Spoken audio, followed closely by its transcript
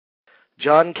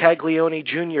John Caglione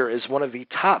Jr. is one of the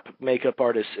top makeup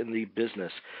artists in the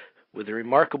business, with a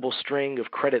remarkable string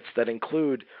of credits that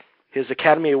include his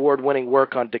Academy Award-winning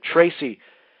work on Dick Tracy,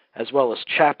 as well as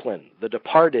Chaplin, The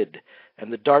Departed,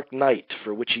 and The Dark Knight,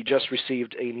 for which he just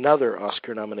received another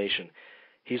Oscar nomination.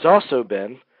 He's also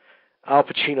been Al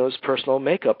Pacino's personal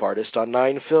makeup artist on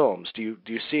 9 films. Do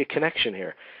you see a connection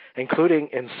here? Including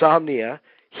Insomnia,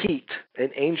 Heat,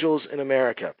 and Angels in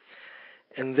America.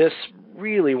 In this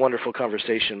really wonderful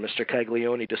conversation, Mr.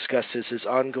 Caglione discusses his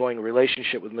ongoing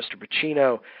relationship with Mr.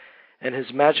 Pacino and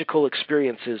his magical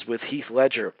experiences with Heath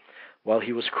Ledger while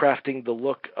he was crafting the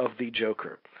look of the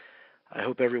Joker. I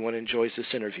hope everyone enjoys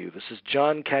this interview. This is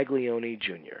John Caglione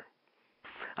Jr.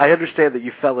 I understand that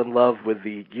you fell in love with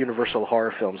the Universal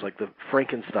horror films, like the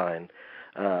Frankenstein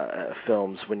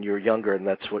films, when you were younger, and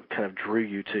that's what kind of drew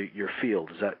you to your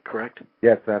field. Is that correct?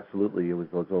 Yes, absolutely. It was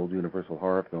those old Universal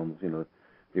horror films,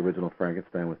 the original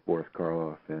Frankenstein with Boris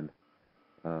Karloff, and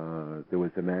there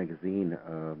was a magazine,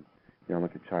 I'm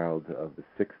like a child of the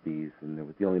 60s, and it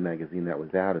was the only magazine that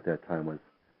was out at that time was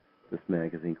this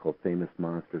magazine called Famous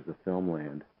Monsters of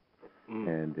Filmland,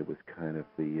 and it was kind of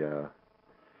the,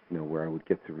 where I would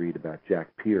get to read about Jack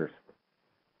Pierce,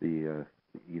 the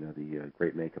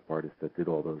great makeup artist that did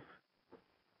all those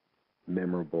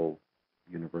memorable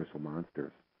Universal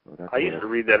monsters. So I used to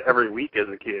read that every week as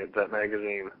a kid, that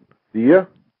magazine. Do you?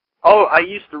 Oh, I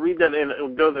used to read that, and it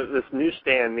would go to this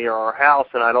newsstand near our house,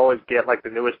 and I'd always get, like, the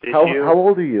newest issue. How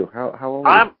old are you? How old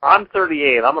are you? I'm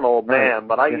 38. I'm an old man,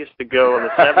 but I used to go in the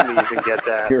 70s and get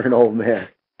that. You're an old man.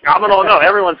 I'm an old, no,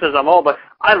 everyone says I'm old, but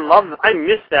I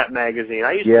miss that magazine.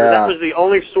 That was the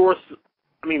only source,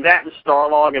 that and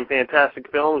Starlog and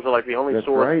Fantastic Films were, like, the only That's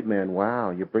source. That's right, man.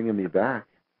 Wow, you're bringing me back.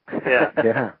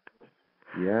 Yeah.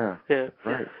 Yeah.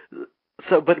 Right.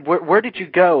 So, but where did you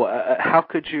go? How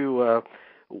could you...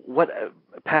 what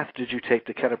path did you take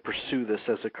to kind of pursue this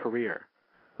as a career?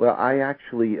 Well, I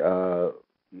actually,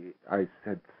 I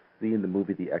had seen the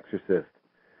movie The Exorcist,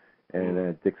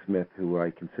 and Dick Smith, who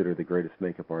I consider the greatest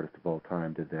makeup artist of all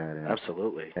time, did that. And,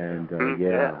 absolutely. And,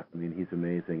 he's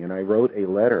amazing. And I wrote a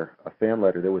fan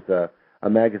letter. There was a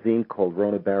magazine called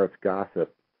Rona Barrett's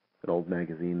Gossip, an old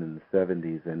magazine in the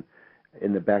 70s, and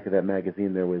in the back of that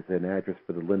magazine there was an address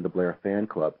for the Linda Blair fan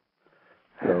club.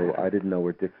 So I didn't know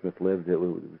where Dick Smith lived.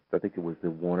 I think it was the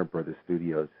Warner Brothers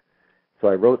Studios. So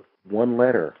I wrote one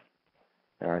letter.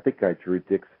 I think I drew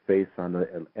Dick's face on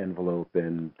the envelope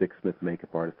and Dick Smith, makeup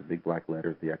artist, the big black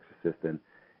letters, The Exorcist. And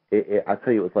I'll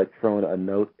tell you, it was like throwing a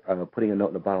note, putting a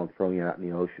note in a bottle and throwing it out in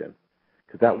the ocean.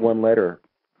 Because that one letter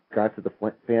got to the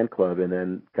fan club and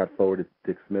then got forwarded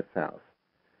to Dick Smith's house.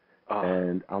 Oh.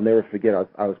 And I'll never forget,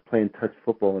 I was playing touch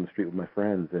football in the street with my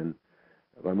friends, and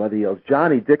my mother yells,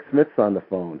 "Johnny, Dick Smith's on the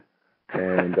phone."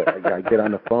 And I get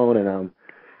on the phone, and I'm,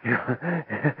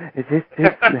 is this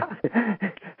Dick Smith?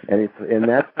 and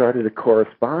that started a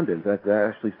correspondence. That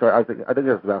actually started. I think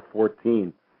I was about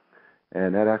 14,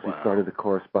 and that actually started a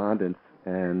correspondence.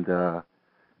 And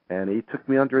he took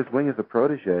me under his wing as a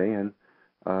protege. And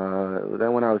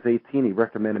then when I was 18, he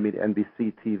recommended me to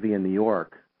NBC TV in New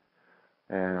York.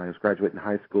 And I was graduating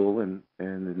high school in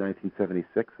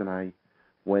 1976, and I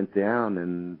went down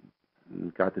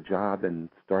and got the job and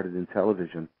started in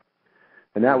television.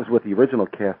 And that was with the original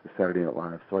cast of Saturday Night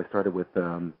Live. So I started with,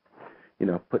 putting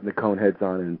the cone heads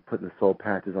on and putting the soul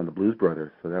patches on the Blues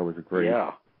Brothers. So that was a great...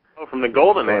 Yeah. Oh, from the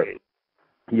golden age.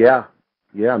 Yeah.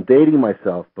 Yeah, I'm dating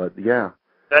myself, but yeah.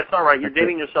 That's all right. You're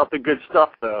dating yourself to good stuff,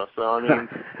 though. So, I mean...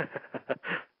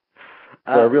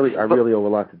 So I really owe a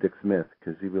lot to Dick Smith,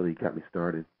 because he really got me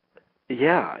started.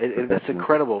 Yeah, and that's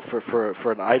incredible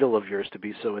for an idol of yours to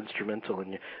be so instrumental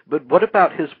in you. But what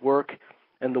about his work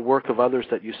and the work of others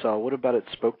that you saw? What about it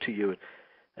spoke to you,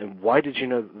 and why did you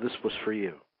know this was for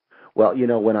you? Well,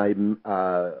 when I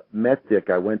met Dick,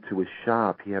 I went to his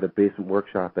shop. He had a basement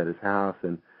workshop at his house,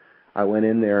 and I went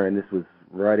in there, and this was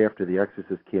right after The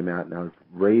Exorcist came out, and I was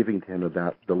raving to him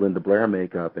about the Linda Blair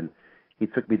makeup, and he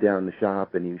took me down in the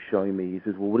shop, and he was showing me, he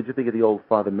says, "Well, what did you think of the old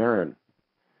Father Merrin,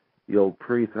 the old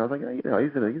priest?" And I was like,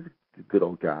 he's a good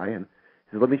old guy. And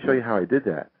he says, "Let me show you how I did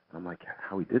that." I'm like,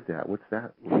 "How he did that? What's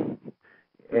that?"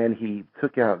 And he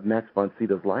took out Max von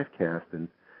Sydow's life cast and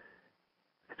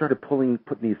started putting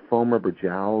these foam rubber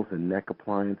jowls and neck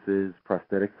appliances,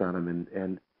 prosthetics on him,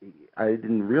 and I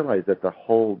didn't realize that the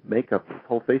whole makeup, his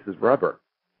whole face is rubber.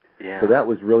 Yeah. So that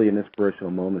was really an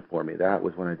inspirational moment for me. That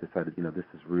was when I decided, this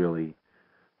is really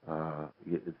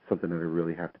it's something that I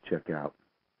really have to check out.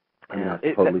 I'm not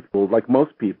totally fooled like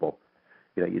most people.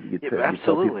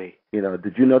 absolutely.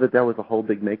 Did you know that was a whole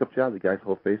big makeup job? The guy's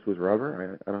whole face was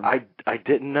rubber. I don't know. I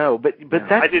didn't know, but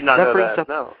I did not know that.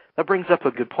 No. That brings up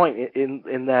a good point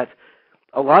in that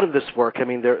a lot of this work. I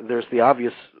mean, there's the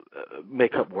obvious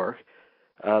makeup work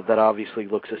that obviously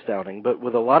looks astounding, but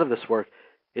with a lot of this work,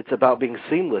 it's about being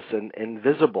seamless and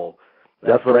invisible.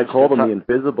 That's what I call them, the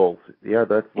invisibles. Yeah,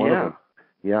 that's one of them.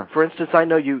 Yeah. For instance, I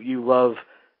know you love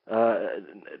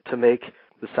to make.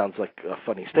 This sounds like a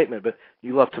funny statement, but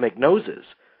you love to make noses,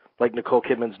 like Nicole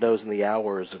Kidman's nose in The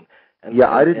Hours, and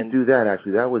I didn't do that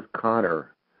actually. That was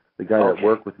Connor, the guy that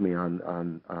worked with me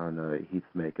on Heath's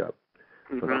makeup.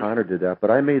 So Connor did that, but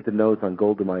I made the nose on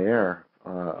Golda Meir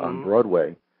on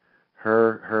Broadway.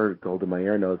 Her Golda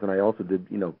Meir nose, and I also did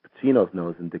Pacino's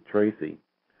nose in Dick Tracy.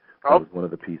 That was one of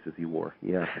the pieces he wore.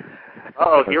 Yeah.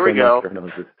 Oh, here we go.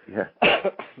 Yeah.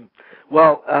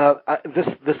 Well,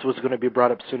 this was going to be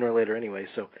brought up sooner or later anyway,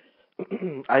 so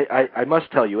I must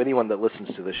tell you, anyone that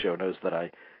listens to the show knows that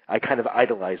I kind of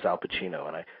idolize Al Pacino,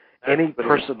 and any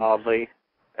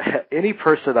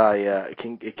person I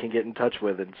can get in touch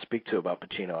with and speak to about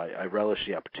Pacino, I relish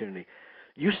the opportunity.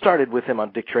 You started with him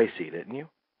on Dick Tracy, didn't you?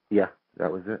 Yeah,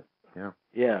 that was it. Yeah.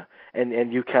 Yeah,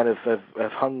 and you kind of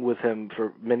have hung with him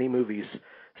for many movies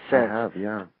since. I have,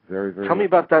 yeah. Very, very. Tell me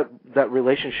about that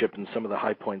relationship and some of the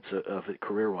high points of it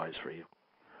career-wise for you.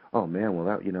 Oh man, well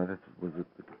that was a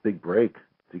big break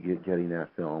to getting that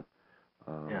film.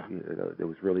 It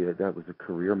was really that was a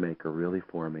career maker really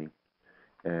for me,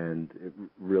 and it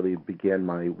really began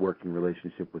my working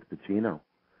relationship with Pacino.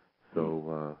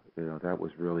 So that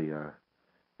was really an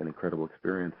incredible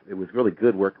experience. It was really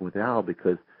good working with Al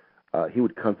because he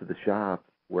would come to the shop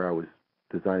where I was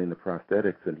designing the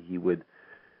prosthetics, and he would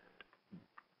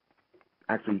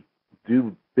actually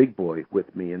do Big Boy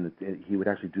with me, and he would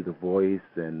actually do the voice,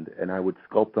 and I would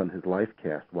sculpt on his life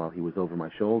cast while he was over my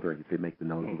shoulder. He could make the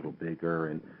nose a little bigger,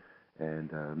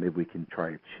 and maybe we can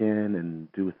try a chin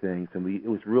and do things, and it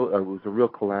was a real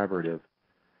collaborative.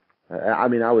 I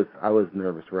mean, I was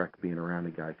nervous wreck being around the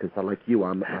guy because, like you,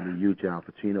 I'm a huge Al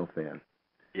Pacino fan.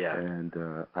 Yeah. And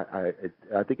I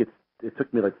think it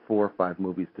took me like 4 or 5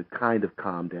 movies to kind of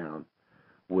calm down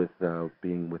with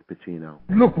being with Pacino.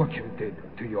 Look what you did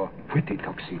to your pretty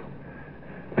tuxedo.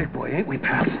 Big Boy, ain't we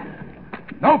pals?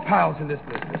 No pals in this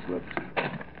business, Lips.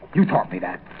 You taught me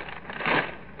that.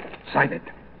 Sign it.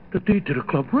 The deed to the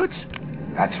club, Ritz?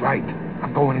 That's right.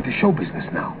 I'm going into show business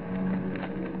now.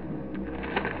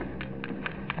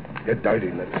 Get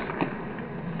dirty, Lips.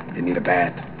 You need a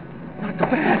bat. Not the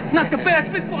bat! Not the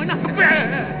bat, Big Boy! Not the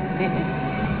bat!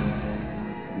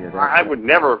 I would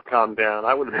never have calmed down.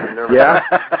 I would have been nervous.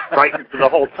 Frightened for the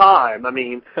whole time. I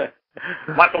mean,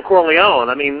 Michael Corleone.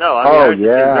 I mean, no. I was just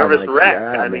a nervous wreck.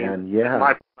 I mean,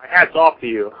 my hat's off to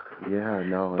you. Yeah,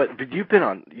 no. But you've been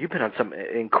on some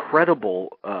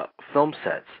incredible film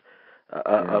sets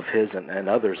of his and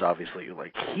others, obviously,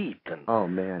 like Heath and. Oh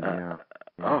man,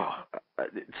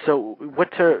 So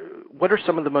what are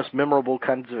some of the most memorable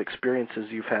kinds of experiences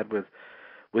you've had with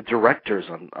directors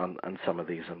on some of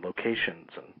these and locations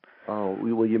and. Oh,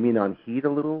 well, you mean on Heat a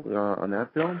little on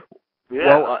that film?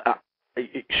 Yeah. Well,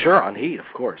 sure, on Heat, of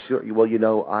course. Sure.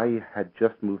 Well, I had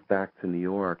just moved back to New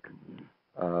York.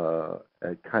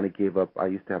 I kind of gave up. I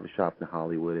used to have a shop in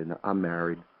Hollywood, and I'm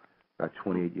married, about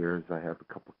 28 years. I have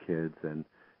a couple kids, and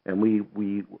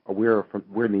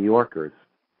we're New Yorkers,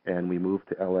 and we moved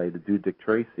to L.A. to do Dick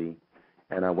Tracy,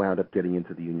 and I wound up getting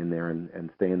into the union there and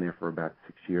staying there for about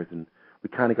 6 years, and we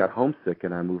kind of got homesick,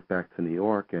 and I moved back to New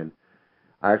York, and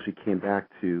I actually came back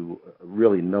to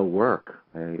really no work.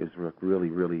 It was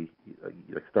really, really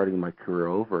like starting my career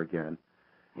over again.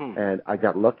 And I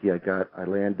got lucky. I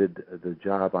landed the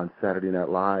job on Saturday Night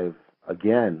Live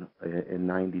again in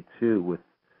 '92 with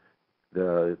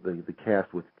the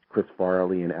cast with Chris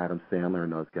Farley and Adam Sandler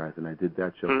and those guys. And I did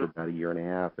that show for about a year and a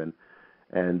half.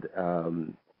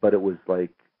 But it was like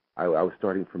I was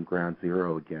starting from ground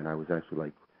zero again. I was actually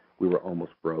like we were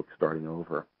almost broke, starting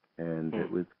over. And it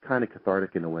was kind of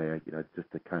cathartic in a way, just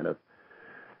to kind of,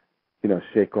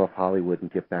 shake off Hollywood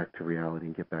and get back to reality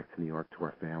and get back to New York to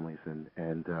our families.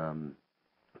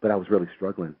 But I was really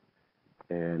struggling.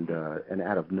 And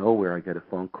out of nowhere, I got a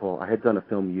phone call. I had done a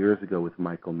film years ago with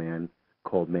Michael Mann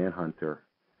called Manhunter,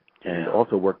 and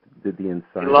also did The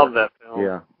Insomnia. I love that film.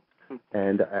 Yeah.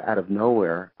 And out of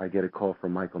nowhere, I get a call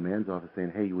from Michael Mann's office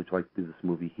saying, "Hey, would you like to do this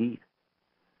movie Heat?"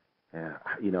 And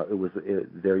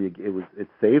it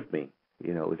saved me.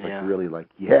 It was like really like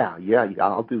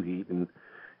I'll do Heat, and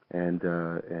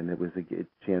it was a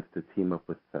chance to team up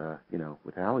with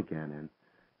with Al again,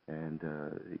 and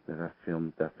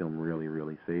that film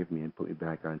really saved me and put me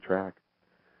back on track.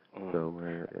 So,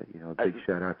 big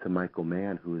shout out to Michael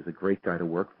Mann, who is a great guy to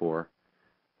work for,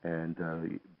 and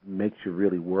makes you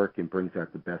really work and brings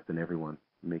out the best in everyone.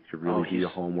 Makes you really do your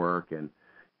homework, and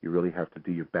you really have to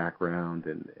do your background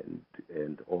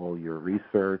and all your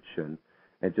research, and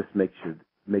just makes you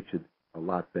a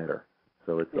lot better.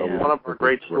 So it's one of our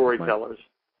great storytellers.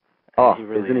 Oh,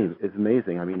 isn't he? It's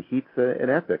amazing. I mean, Heath's an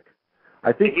epic.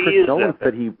 I think Chris Nolan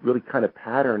said he really kind of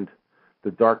patterned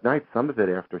The Dark Knight, some of it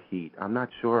after Heat. I'm not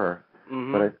sure,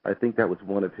 but I think that was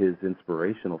one of his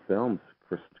inspirational films,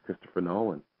 Christopher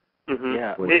Nolan. Mm-hmm.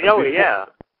 Yeah.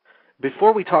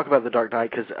 Before we talk about The Dark Knight,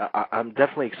 because I'm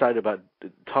definitely excited about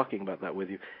talking about that with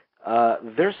you,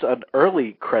 there's an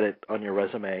early credit on your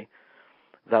resume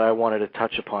that I wanted to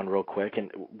touch upon real quick,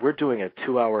 and we're doing a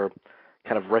 2-hour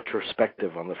kind of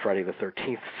retrospective on the Friday the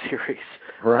 13th series.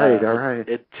 Right, all right.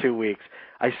 In 2 weeks.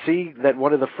 I see that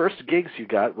one of the first gigs you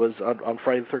got was on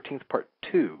Friday the 13th Part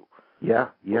 2. Yeah,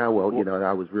 well,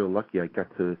 I was real lucky. I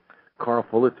got to, Carl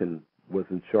Fullerton was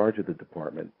in charge of the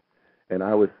department, and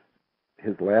I was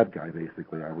his lab guy,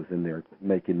 basically. I was in there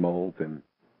making molds and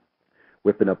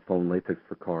whipping up foam latex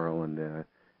for Carl, and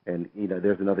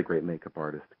there's another great makeup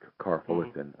artist, Carl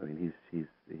Fullerton. I mean, he's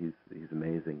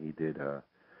amazing. He did.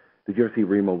 Did you ever see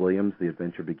Remo Williams, The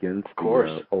Adventure Begins? Of course.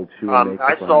 The old shoe makeup.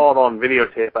 I saw it on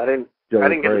videotape. I didn't get to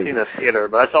see it in the theater,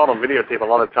 but I saw it on videotape a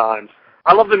lot of times.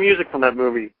 I love the music from that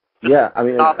movie.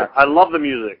 I love the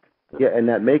music. Yeah, and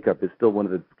that makeup is still one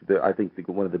of I think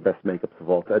one of the best makeups of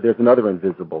all time. There's another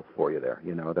Invisible for you there.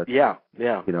 That's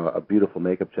a beautiful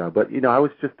makeup job. But I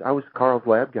was Carl's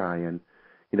lab guy, and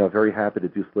very happy to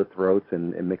do slit throats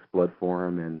and mix blood for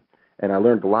him, and I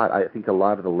learned a lot. I think a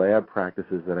lot of the lab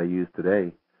practices that I use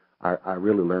today, I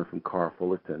really learned from Carl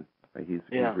Fullerton. He's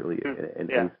really an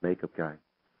ace makeup guy.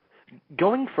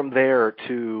 Going from there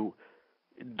to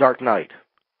Dark Knight,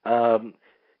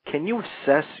 can you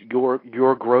assess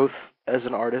your growth as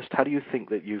an artist? How do you think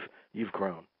that you've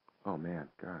grown? Oh man,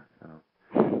 God,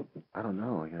 I don't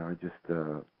know.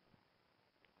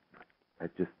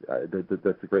 That's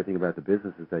the great thing about the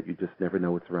business is that you just never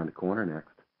know what's around the corner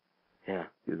next. Yeah,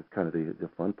 it's kind of the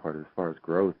fun part as far as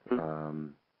growth. That's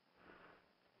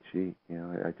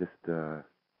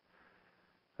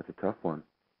a tough one.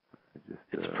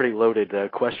 It's a pretty loaded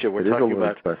question. We're talking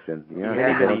about a question. Yeah,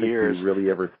 many years. You really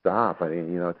ever stop? I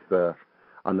mean, it's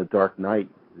on The Dark Knight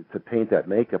to paint that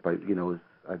makeup.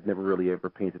 I've never really ever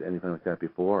painted anything like that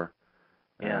before,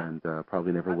 and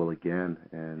probably never will again.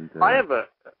 And I have a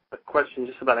question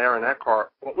just about Aaron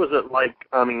Eckhart. What was it like?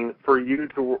 I mean, for you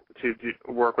to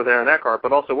work with Aaron Eckhart,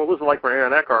 but also what was it like for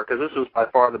Aaron Eckhart? Because this was by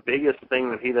far the biggest thing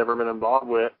that he'd ever been involved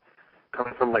with,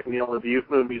 coming from like Neil LaBute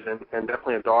movies and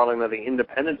definitely a darling of the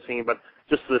independent scene. But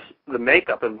just the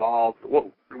makeup involved.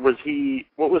 What was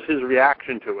his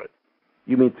reaction to it?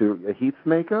 You mean to Heath's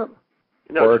makeup?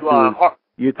 No,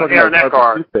 you're talking Aaron about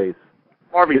Eckhart. Toothpaste.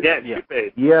 Harvey Dent,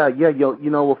 Toothpaste. Yeah.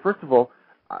 Well, first of all,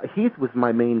 Heath was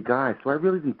my main guy, so I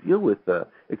really didn't deal with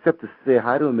except to say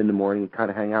hi to him in the morning and kind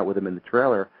of hang out with him in the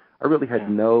trailer. I really had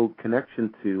no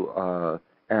connection to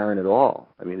Aaron at all.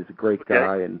 I mean, he's a great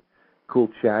guy and cool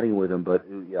chatting with him, but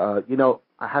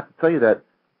I have to tell you that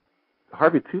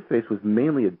Harvey Two-Face was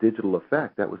mainly a digital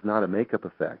effect. That was not a makeup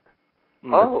effect.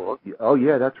 Oh. Oh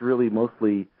yeah, that's really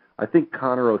mostly. I think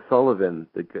Connor O'Sullivan,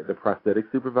 the prosthetic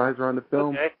supervisor on the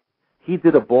film, he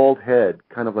did a bald head,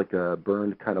 kind of like a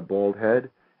burned kind of bald head,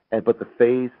 but the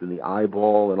face and the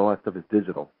eyeball and all that stuff is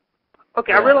digital.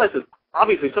 Okay, I realized that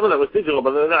obviously some of that was digital,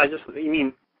 but then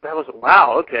that was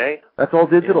wow. Okay. That's all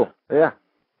digital. Yeah.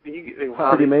 Wow.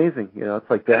 Pretty amazing. It's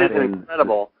like that. It is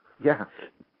incredible. Yeah.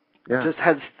 Just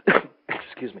has.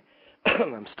 Excuse me.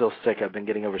 I'm still sick. I've been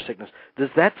getting over sickness.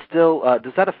 Does that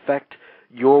affect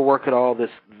your work at all? The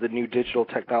new digital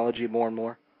technology more and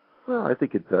more? Well, I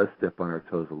think it does step on our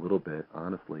toes a little bit,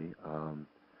 honestly.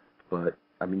 But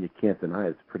I mean, you can't deny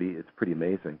it. It's pretty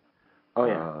amazing. Oh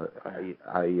yeah.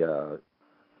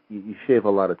 You shave a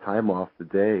lot of time off the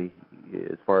day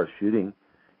as far as shooting.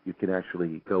 You can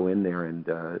actually go in there and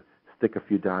stick a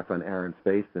few dots on Aaron's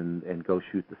face and go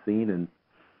shoot the scene,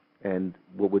 and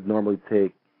what would normally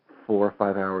take 4 or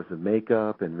 5 hours of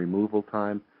makeup and removal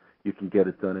time, you can get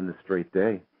it done in a straight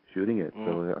day shooting it.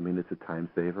 So I mean, it's a time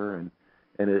saver, and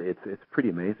it's pretty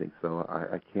amazing. So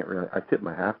I can't really, I tip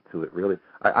my hat to it, really.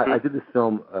 I did this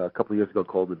film a couple of years ago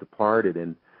called The Departed,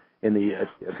 and at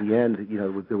the end,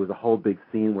 there was a whole big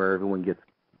scene where everyone gets,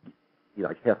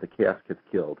 like half the cast gets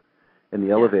killed in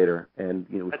the elevator, and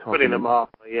we're That's talking putting them off.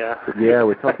 Yeah. Yeah,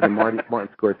 we're talking to Martin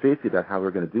Scorsese about how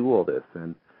we're going to do all this,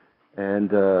 and in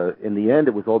the end,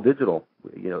 it was all digital.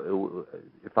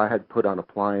 If I had put on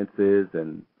appliances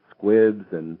and squibs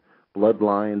and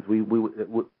bloodlines.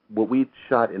 What we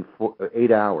shot in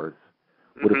 8 hours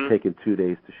would have taken 2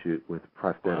 days to shoot with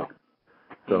prosthetics. Wow.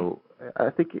 So I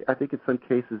think in some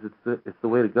cases it's the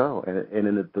way to go.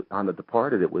 And on The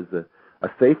Departed, it was a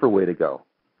safer way to go.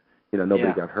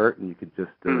 Nobody got hurt, and you could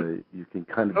just you can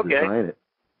kind of design it.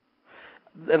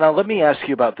 And now let me ask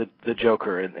you about the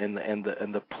Joker and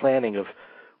the planning of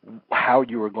how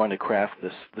you were going to craft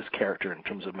this character in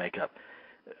terms of makeup.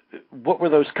 What were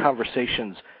those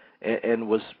conversations? And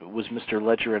was Mr.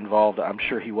 Ledger involved? I'm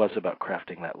sure he was, about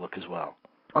crafting that look as well.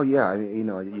 Oh yeah, I mean,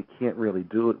 you can't really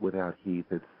do it without Heath.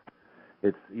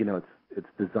 It's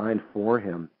designed for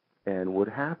him. And what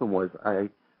happened was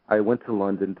I went to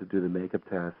London to do the makeup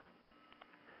test,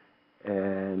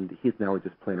 and Heath and I were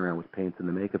just playing around with paints in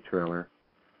the makeup trailer,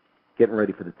 getting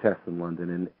ready for the test in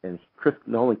London. And Chris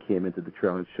Nolan came into the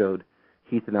trailer and showed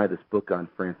Heath and I this book on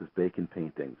Francis Bacon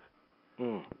paintings.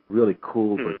 Really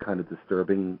cool but kind of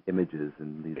disturbing images,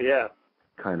 and these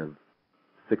kind of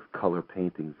 6-color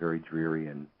paintings, very dreary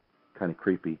and kind of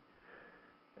creepy.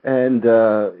 And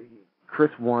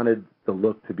Chris wanted the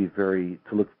look to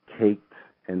look caked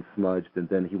and smudged, and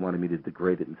then he wanted me to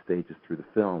degrade it in stages through the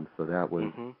film. So that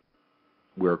was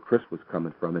where Chris was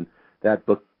coming from, and that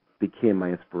book became my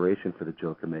inspiration for the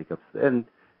Joker makeups. And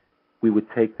we would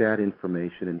take that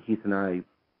information, and Heath and I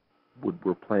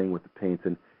were playing with the paints,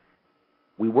 and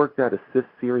we worked out a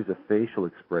series of facial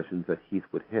expressions that Heath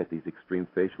would hit, these extreme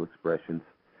facial expressions.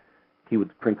 He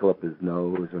would crinkle up his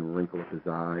nose and wrinkle up his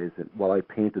eyes, and while I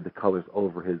painted the colors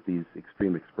over these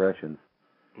extreme expressions.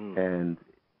 And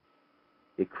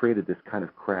it created this kind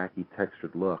of cracky,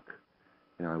 textured look.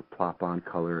 I would plop on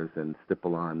colors and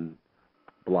stipple on,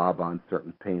 blob on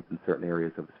certain paints in certain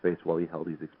areas of his face while he held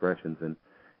these expressions. And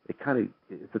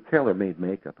it's a tailor-made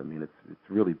makeup. I mean, it's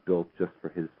really built just for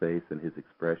his face and his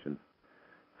expressions.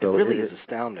 So it really is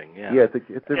astounding, yeah. Yeah,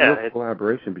 it's a real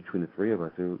collaboration between the three of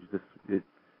us. It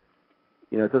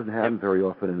doesn't happen very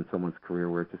often in someone's career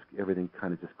where everything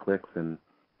kind of just clicks, and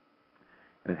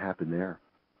it happened there.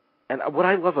 And what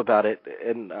I love about it,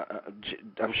 and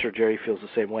I'm sure Jerry feels the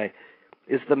same way,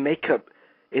 is the makeup.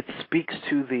 It speaks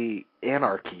to the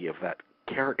anarchy of that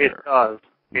character. It does.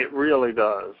 It really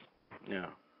does. Yeah.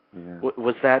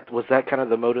 Was that kind of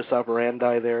the modus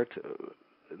operandi there,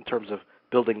 in terms of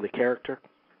building the character?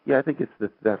 Yeah, I think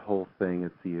it's that whole thing.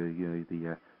 It's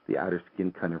the outer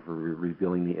skin kind of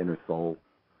revealing the inner soul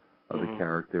of the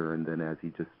character, and then as he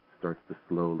just starts to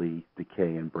slowly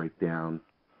decay and break down,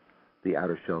 the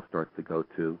outer shell starts to go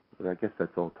too. But I guess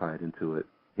that's all tied into it.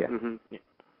 Yeah.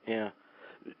 Yeah.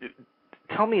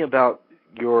 Tell me about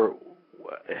your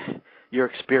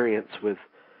experience with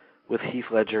Heath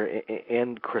Ledger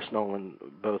and Chris Nolan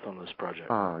both on this project.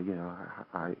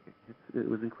 It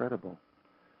was incredible.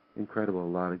 Incredible. A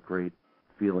lot of great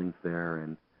feelings there,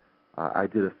 and I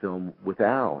did a film with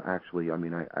Al, actually. I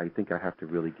mean, I think I have to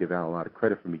really give Al a lot of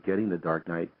credit for me getting The Dark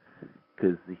Knight,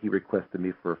 because he requested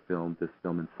me for this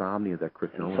film Insomnia that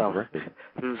Chris Nolan directed.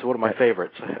 It's one of my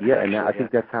favorites. Yeah, and I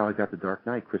think that's how I got The Dark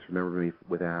Knight. Chris remembered me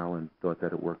with Al and thought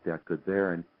that it worked out good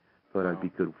there, and thought I'd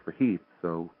be good for Heath.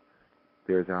 So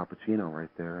there's Al Pacino right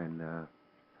there, and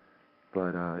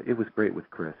but it was great with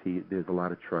Chris. There's a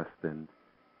lot of trust, and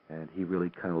he really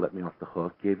kind of let me off the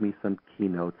hook, gave me some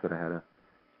keynotes that I had to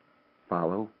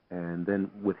follow. And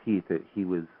then with Heath, he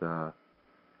was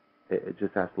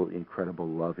just absolutely incredible,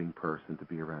 loving person to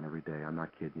be around every day. I'm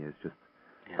not kidding you. It's just,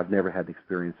 I've never had an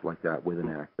experience like that with an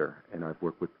actor. And I've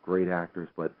worked with great actors,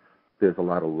 but there's a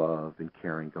lot of love and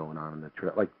caring going on in the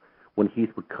trailer. Like when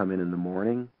Heath would come in the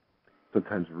morning,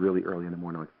 sometimes really early in the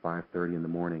morning, like 5:30 in the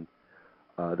morning,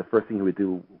 the first thing he would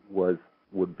do would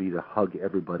be to hug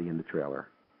everybody in the trailer.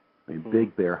 I mean,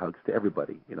 big bear hugs to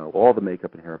everybody, all the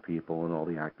makeup and hair people and all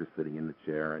the actors sitting in the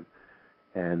chair.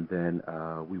 And then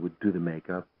we would do the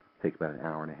makeup, take about an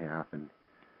hour and a half,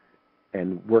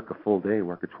 and work a full day,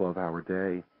 work a 12-hour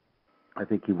day. I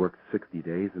think he worked 60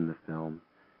 days in the film.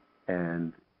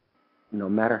 And no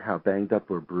matter how banged up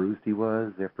or bruised he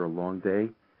was after a long day,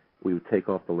 we would take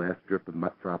off the last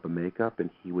drop of makeup,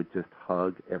 and he would just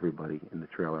hug everybody in the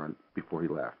trailer before he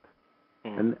left.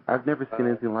 And I've never seen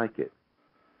anything like it.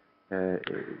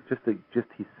 Just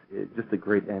a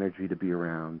great energy to be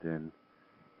around,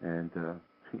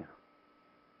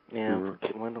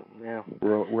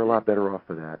 we're a lot better off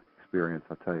for that experience.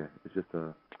 I'll tell you, it's just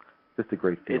a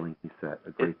great feeling.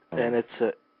 And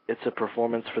it's a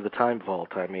performance for the Time Vault.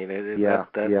 I mean,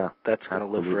 that's going to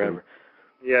live forever.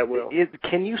 Yeah, it will.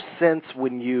 Can you sense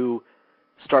when you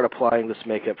start applying this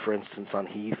makeup, for instance, on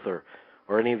Heath or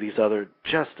any of these other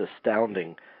just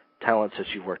astounding talents that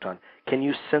you've worked on, can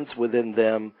you sense within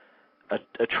them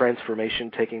a transformation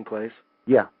taking place?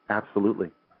 Yeah, absolutely.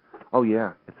 Oh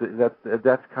yeah,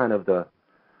 that's kind of the.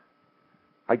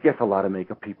 I guess a lot of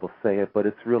makeup people say it, but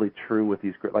it's really true with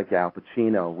these, like Al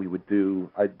Pacino.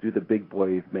 I'd do the big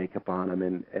boy makeup on him,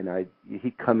 and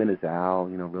he'd come in as Al,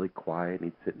 really quiet, and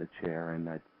he'd sit in a chair, and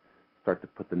I'd start to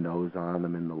put the nose on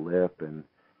him and the lip, and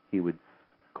he would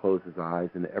close his eyes,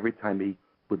 and every time he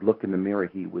would look in the mirror,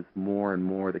 he was more and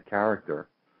more the character.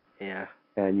 Yeah.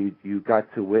 And you got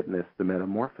to witness the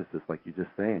metamorphosis, like you're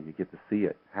just saying. You get to see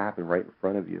it happen right in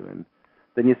front of you, and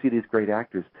then you see these great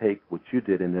actors take what you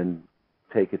did and then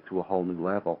take it to a whole new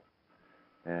level,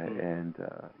 and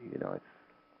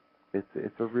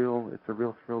it's a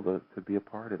real thrill to be a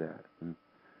part of that. And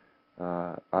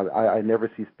I never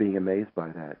cease being amazed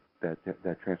by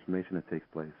that transformation that takes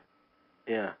place.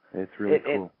 Yeah, it's really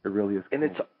cool. It really is cool.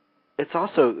 And it's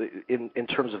also in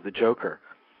terms of the Joker.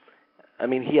 I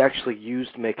mean, he actually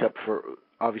used makeup for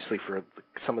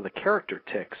some of the character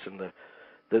tics and the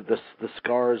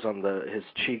scars on his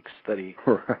cheeks that he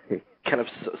right. kind of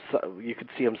you could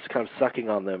see him kind of sucking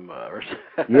on them.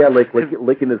 Yeah, like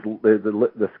licking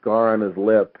the scar on his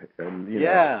lip, and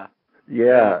yeah,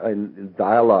 and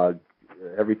dialogue.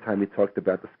 Every time he talked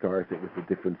about the scars, it was a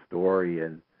different story,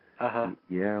 and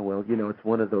yeah, well, it's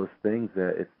one of those things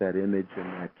that it's that image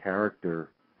and that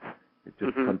character. It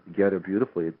just comes together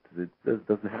beautifully. It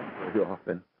doesn't happen very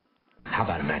often. How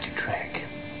about a magic trick?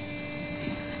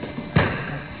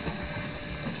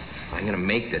 I'm going to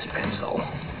make this pencil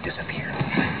disappear.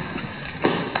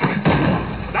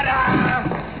 Ta-da!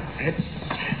 And it's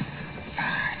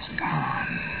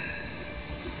gone.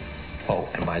 Oh,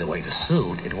 and by the way, the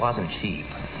suit, it wasn't cheap.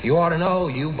 You ought to know,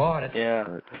 you bought it.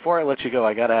 Yeah. Before I let you go,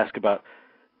 I got to ask about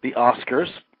the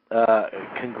Oscars.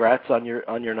 Congrats on your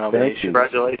nomination. Thank you.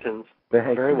 Congratulations.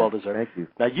 Very well deserved. Thank you.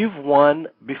 Now, you've won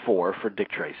before for Dick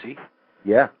Tracy.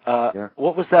 Yeah.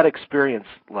 What was that experience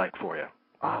like for you?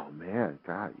 Oh, man,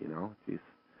 God, geez.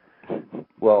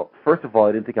 Well, first of all,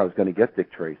 I didn't think I was going to get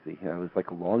Dick Tracy. I was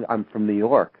like I'm from New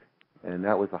York, and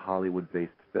that was a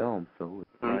Hollywood-based film, so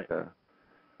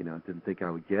didn't think I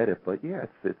would get it. But yeah,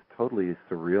 it's totally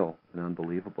surreal and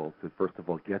unbelievable to first of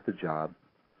all get the job,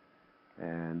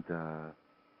 and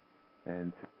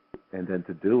then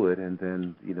to do it, and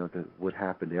then what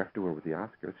happened afterward with the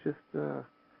Oscar. It's just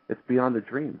it's beyond the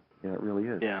dream. Yeah, it really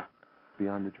is. Yeah,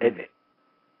 beyond the dream.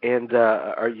 And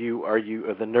are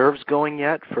the nerves going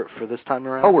yet for this time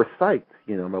around? Oh, we're psyched.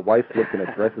 My wife's looking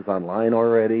at dresses online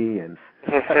already, and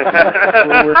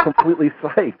we're completely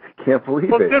psyched. Can't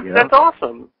believe it. That's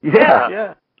awesome.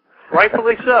 Yeah.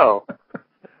 Rightfully so.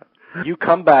 You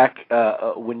come back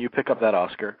when you pick up that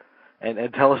Oscar,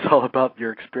 and tell us all about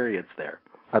your experience there.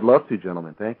 I'd love to,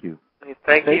 gentlemen. Thank you.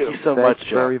 Thank you. Thank you so much,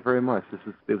 John. Very, very much. It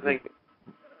was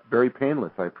very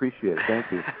painless. I appreciate it.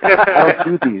 Thank you.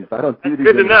 I don't do these.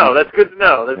 Good to know. That's good to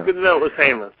know. That's good to know it was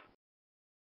painless.